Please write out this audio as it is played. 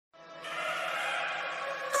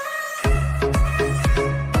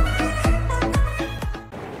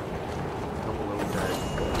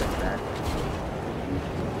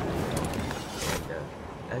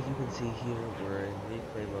here we're in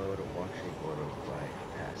replay mode watching one of my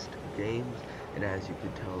past games, and as you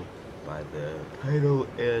can tell by the title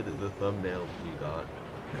and the thumbnail, we got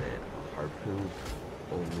a harpoon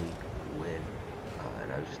only win.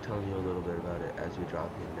 And I was just telling you a little bit about it as we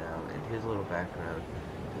drop in now, and here's a little background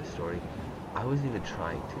to the story. I wasn't even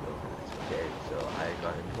trying to go for this, okay? So I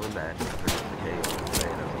got into a match, I heard it was like, hey, you wanna play?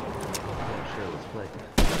 And I was like, oh, yeah, sure, let's play.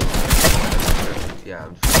 Yeah,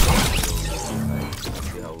 I'm just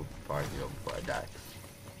see how far I can go before I die.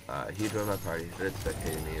 He joined my party, he started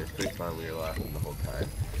spectating me, it was pretty fun, we were laughing the whole time.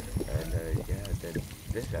 And yeah, then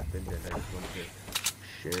this happened, and I just wanted to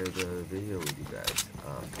share the video with you guys.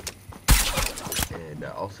 And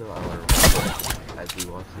also, I want to remind you, as we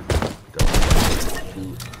watch this, don't forget to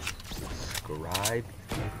subscribe.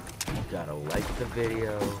 You gotta like the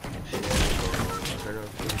video, and share it, turn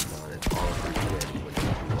notifications on, it's all appreciated when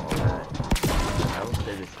you do all that. I will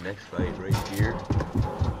say this next fight right here,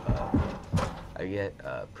 I get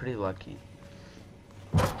pretty lucky.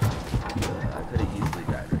 I could have easily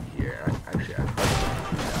died right here. Actually, I probably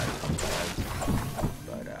died a couple times,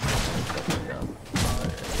 but I fucked up.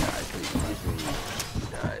 But yeah, I could have easily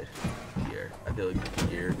died here. I feel like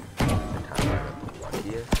here, the time I got the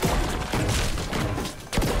luckiest.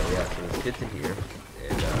 Yeah, so this kid's in here,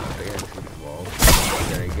 and I got into the wall. And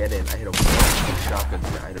then I get in, I hit him once with shotguns,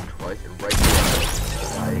 and I hit him twice, and right there,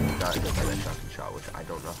 I got hit by that shotgun shot, which I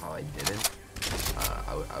don't know how I didn't.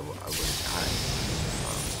 I would have died.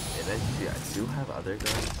 And as you see, I do have other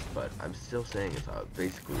guns, but I'm still saying it's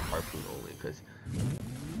basically harpoon only, because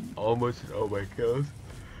almost all my kills.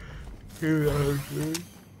 The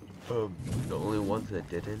only ones that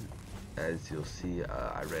didn't, as you'll see,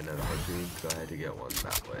 I ran out of harpoons, so I had to get one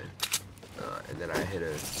that way. And then I hit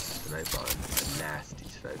a snipe on, a nasty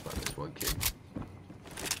snipe on this one kid.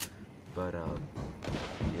 But,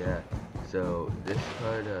 yeah, so this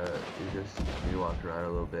part, is just me walking around a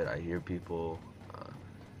little bit. I hear people,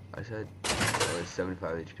 I said I was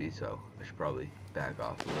 75 HP, so I should probably back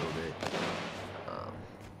off a little bit.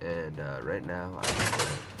 And, right now, I'm just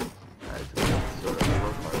gonna, as a sort of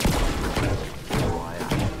scorecard, why I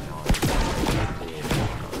am not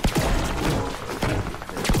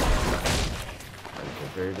I'm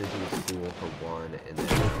very busy with school for one, and then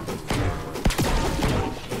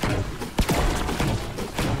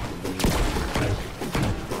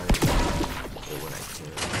when I can.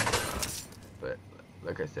 But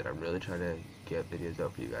like I said, I'm really trying to get videos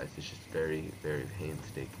out for you guys. It's just very, very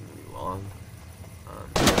painstakingly long. I'm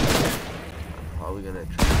probably gonna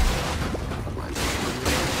try to my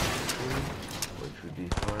which would be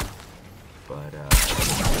fun. But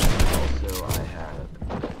also I have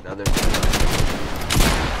another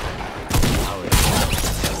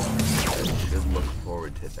I should look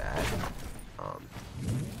forward to that.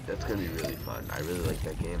 That's gonna be really fun. I really like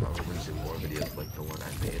that game. I'm hoping to do more videos like the one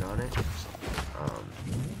I made on it.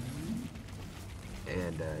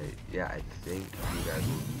 And yeah, I think you guys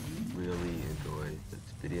will really enjoy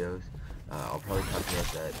these videos. I'll probably talk about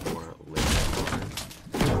that more later on.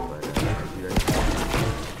 But if you guys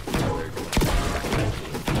we only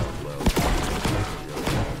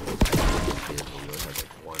have like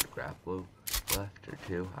one grapple left or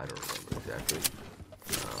two. I don't remember exactly.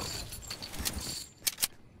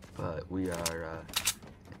 But we are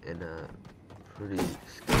in a pretty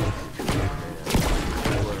scary situation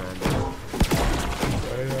right now.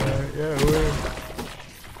 Yeah, we're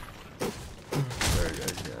sorry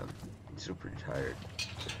guys, I'm still pretty tired.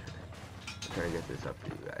 I'm trying to get this up for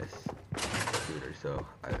you guys sooner, so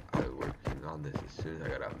I working on this as soon as I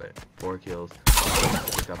got out of it. 4 kills,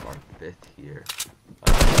 pick up our 5th here.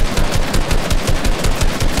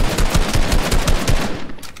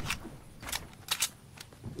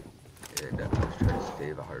 And I was trying to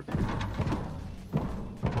save a harpoon.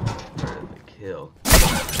 Trying to kill.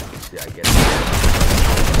 See, I get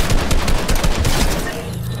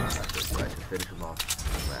I can finish him off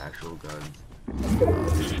with my actual guns.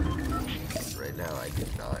 Right now, I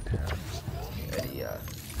did not have any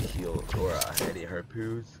heal or any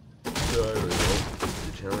harpoons. So I really hope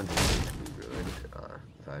the challenge is to be ruined.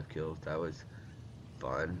 5 kills. That was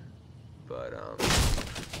fun, but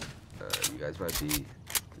you guys might be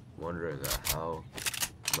wondering how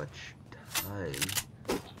much time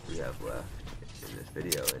we have left in this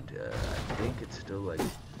video, and I think it's still like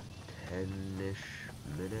 10-ish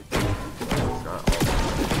minutes, but it's not all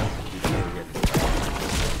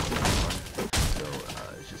so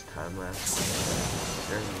it's just time lapse.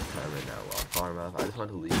 During this time right now while farm up, I just want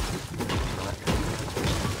to leave not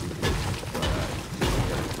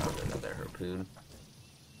found another harpoon.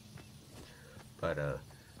 But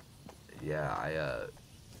yeah,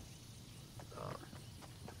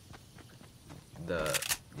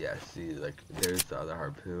 yeah, see, like, there's the other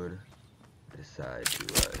harpoon. I decided to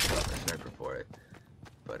drop a sniper for it.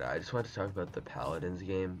 But I just wanted to talk about the Paladins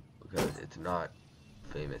game, because it's not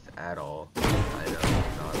famous at all. I know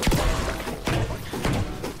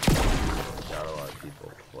not a lot of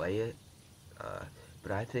people play it,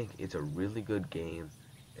 but I think it's a really good game,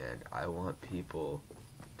 and I want people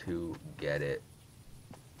to get it.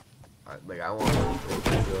 I want people to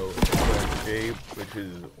go into the game, which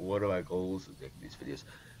is one of my goals of making these videos,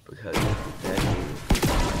 because that game is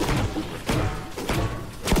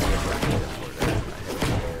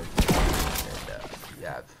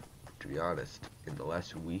yeah, to be honest, in the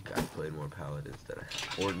last week I've played more Paladins than I have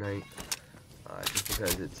Fortnite, just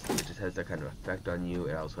because it just has that kind of effect on you.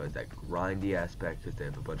 It also has that grindy aspect because they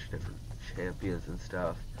have a bunch of different champions and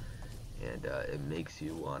stuff, and it makes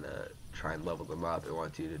you want to try and level them up. It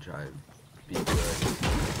wants you to try and be good,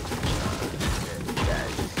 and yeah,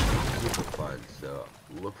 it's super fun. So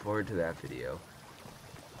look forward to that video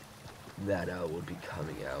that will be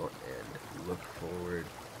coming out, and look forward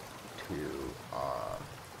to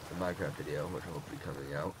the Minecraft video, which will be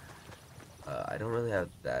coming out. I don't really have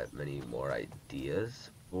that many more ideas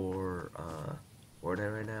for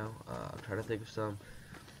Fortnite right now. I'm trying to think of some,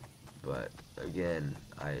 but again,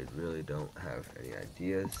 I really don't have any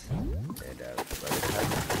ideas. And by the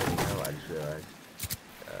time it's coming out, I just realized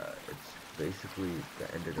it's basically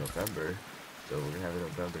the end of November, so we're gonna have a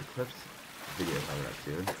November clips video coming up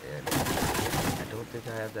soon, and I don't think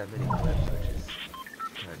I have that many clips, which is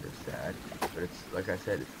kind of sad. But it's, like I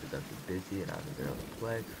said, it's because I've been busy and I haven't been able to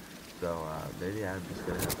play. So maybe I'm just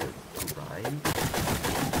gonna have to grind. I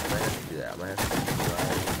might have to do that. I might have to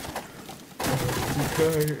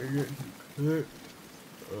grind.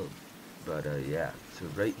 But yeah. So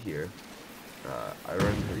right here, I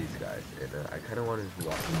run into these guys, and I kind of wanted to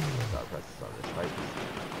walk through the thought process on this fight.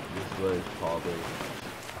 This was probably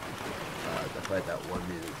the fight that won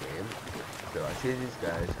me the game. So I see these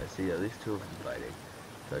guys. I see at least two of them fighting.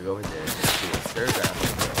 So I go in there and see a third guy.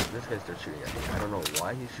 This guy starts shooting at me. I don't know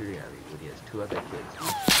why he's shooting at me when he has two other kids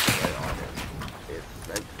right on him. It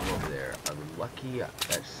sniped from over there. I'm lucky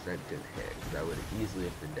that snipe didn't hit, because I would have easily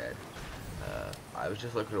have been dead. I was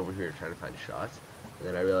just looking over here trying to find shots, and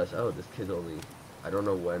then I realized, oh, this kid's only, I don't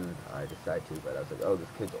know when I decided to, but I was like, oh, this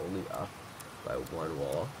kid's only up by one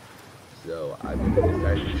wall. So I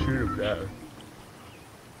decided to shoot him down.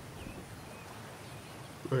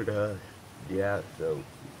 But yeah, so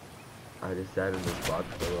I just sat in this box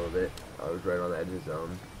for a little bit. I was right on the edge of the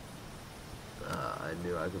zone. I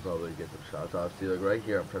knew I could probably get some shots off. See, like right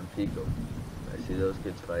here, I'm trying to peek them. I see those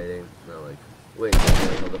kids fighting, and I'm like, wait, I'm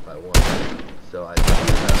gonna hold up by one. So I just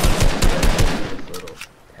this little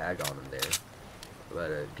tag on them there.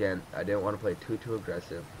 But again, I didn't want to play too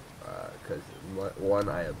aggressive, because one,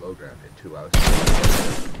 I have low ground, and two, I was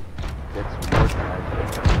get some more tags.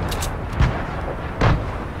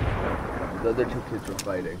 The other two kids were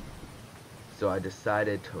fighting, so I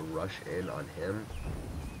decided to rush in on him,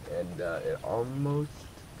 and it almost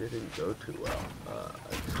didn't go too well.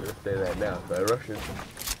 I'm just gonna say that now. So I rush in,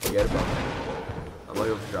 forget about him. I'm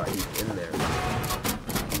looking for a shot. He's in there.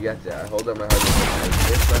 He gets it. I hold up my heart,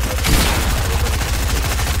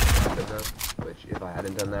 which if I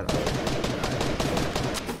hadn't done that, I would have died.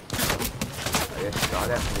 I get shot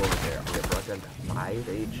at from over there. I get brought down to 5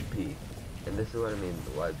 HP. And this is what I mean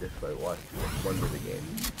why this fight won me the game.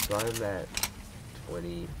 So I'm at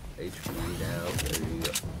 20 HP now, 30.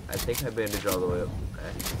 I think I bandaged all the way up.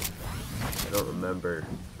 I don't remember,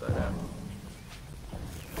 but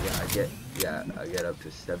yeah, I get up to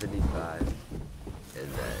 75, and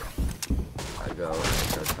then I go and I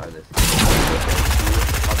try to find this.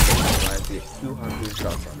 I get 2 harpoon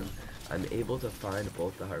shots on him. I'm able to find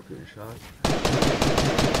both the harpoon shots.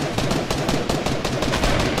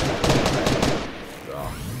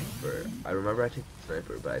 I remember I took the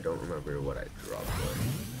sniper, but I don't remember what I dropped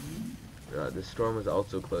for. The storm was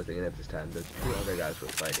also closing in at this time. Those two other guys were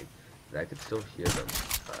fighting, and I could still hear them.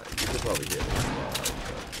 You could probably hear them as well.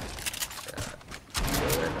 So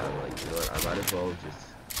then I'm like, you know what, I might as well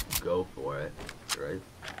just go for it, right?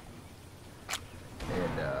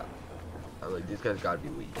 And I'm like, these guys gotta be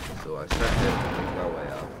weak. So I start to make my way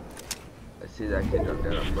up. I see that kid jump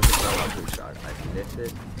down. I'm looking for a harpoon shot. I miss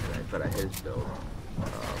it, but I hit his nose.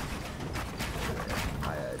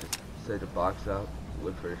 I just decided to box up,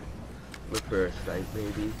 look for a snipe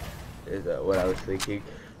maybe, is what I was thinking.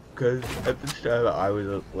 Because at this time I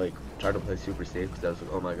was like trying to play super safe, because I was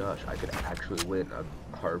like, oh my gosh, I could actually win a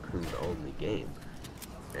harpoon only game.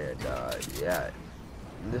 And yeah,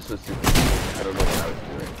 this was super easy. I don't know what I was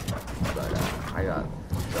doing, but I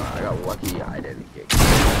got lucky. I didn't get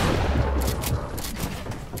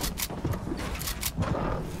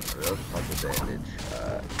real punch advantage.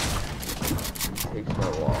 Takes my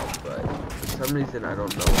wall, but for some reason I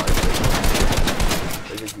don't know why.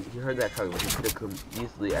 Like if you heard that coming, but he could have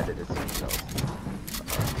easily edited something else.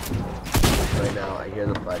 Right now I hear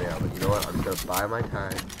them fighting out, but you know what? I'm just gonna buy my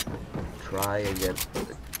time, try and get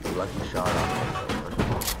the lucky shot off someone.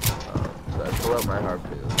 So I pull out my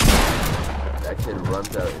harpoon. That kid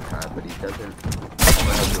runs out in time, but he doesn't. I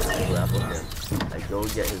grapple him. I go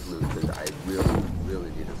and get his loot because I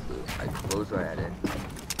really need his loot. I close my edit.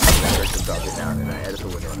 I start to drop it down, and I edit the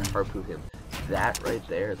window and I harpoon him. That right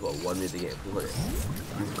there is what won me the game. Look at it.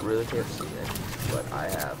 You really can't see it, but I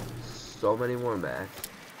have so many more mats.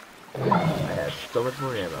 I have so much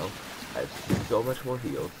more ammo. I have so much more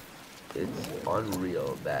heals. It's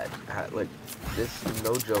unreal that, like, this,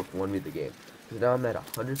 no joke, won me the game. Because now I'm at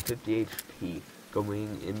 150 HP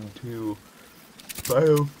going into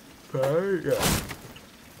 505, yeah.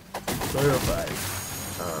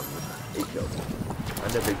 505. 8 kills.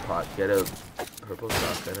 On the big pot. Get a purple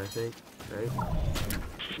shotgun, I think, right?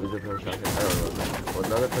 With a purple shotgun, I don't know. Well,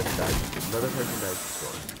 another person died. Another person died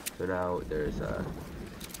before. So now there's,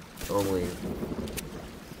 only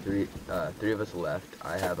three of us left.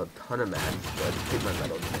 I have a ton of mats, so I just take my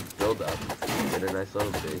medals and build up, get a nice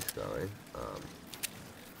little base going,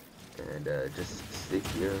 and just stick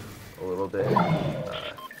here a little bit.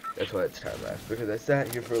 That's why it's time lapse, because I sat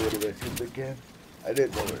here for a little bit because again, I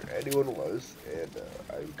didn't know where anyone was, and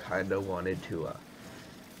I kind of wanted to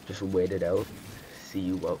just wait it out,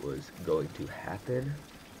 see what was going to happen.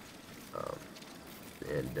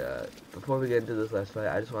 And before we get into this last fight,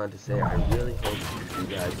 I just wanted to say I really hope you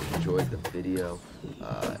guys enjoyed the video.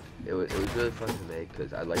 It was really fun to make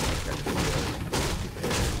because I like these kind of videos.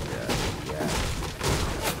 And yeah,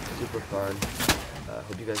 super fun.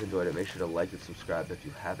 Hope you guys enjoyed it. Make sure to like and subscribe if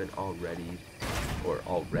you haven't already, or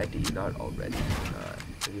not already.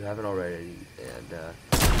 If you haven't already, and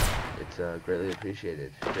it's greatly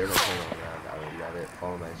appreciated. Share my channel around. I would love it.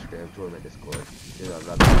 Follow my Instagram, join my Discord. You know, I'm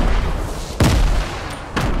not.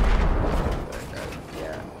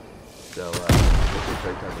 Yeah, so this is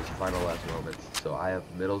break time, these final last moments. So I have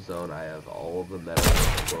middle zone, I have all of the metals in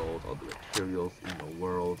the world, all the materials in the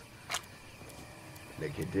world. The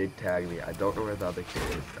kid did tag me. I don't know where the other kid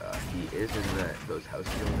is. He is in those house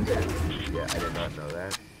fields there. Yeah, I did not know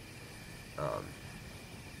that.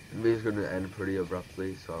 The video's gonna end pretty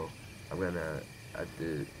abruptly, so I'm gonna have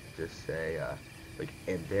to just say, like,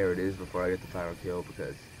 and there it is before I get the final kill,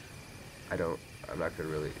 because I'm not gonna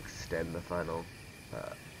really extend the final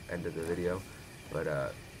end of the video, but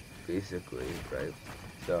basically, right?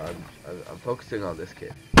 So I'm focusing on this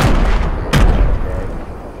kid.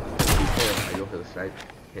 I go for the snipe,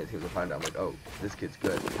 can't seem to find out. I'm like, oh, this kid's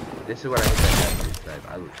good. This is when I hit that snipe.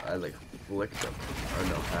 I like flicked him. I don't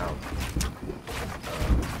know how.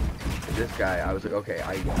 This guy, I was like, okay,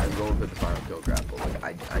 I'm going for the final kill grapple.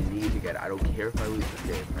 Like, I need to get it. I don't care if I lose the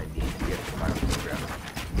game. I need to get the final kill grapple.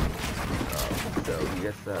 So he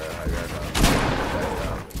gets the high ground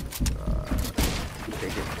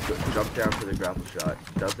take it, jump down for the grapple shot,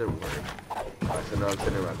 doesn't work. So now I'm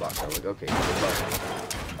sitting in my box. I'm like, okay, good luck.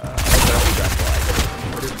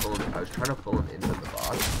 I was trying to pull him into the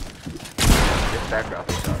box. Get that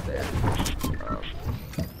grapple shot there.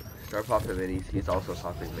 Start popping minis. He's also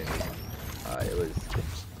popping minis. It was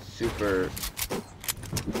super.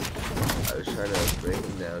 I was trying to break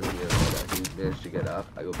him down here, but he managed to get up.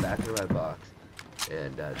 I go back into my box,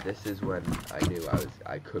 and this is when I knew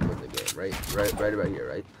I could win the game. Right about here,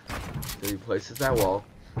 right? So he places that wall.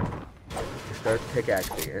 He starts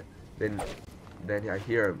pickaxing it. Then I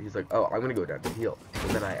hear him. He's like, "Oh, I'm gonna go down to heal." So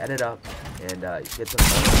then I edit up and get the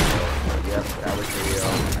final kill. So yeah, that was the video.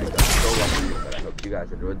 I got so lucky, but I hope you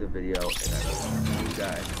guys enjoyed the video, and I will see you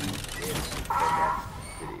guys in the next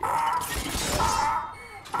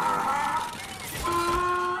video.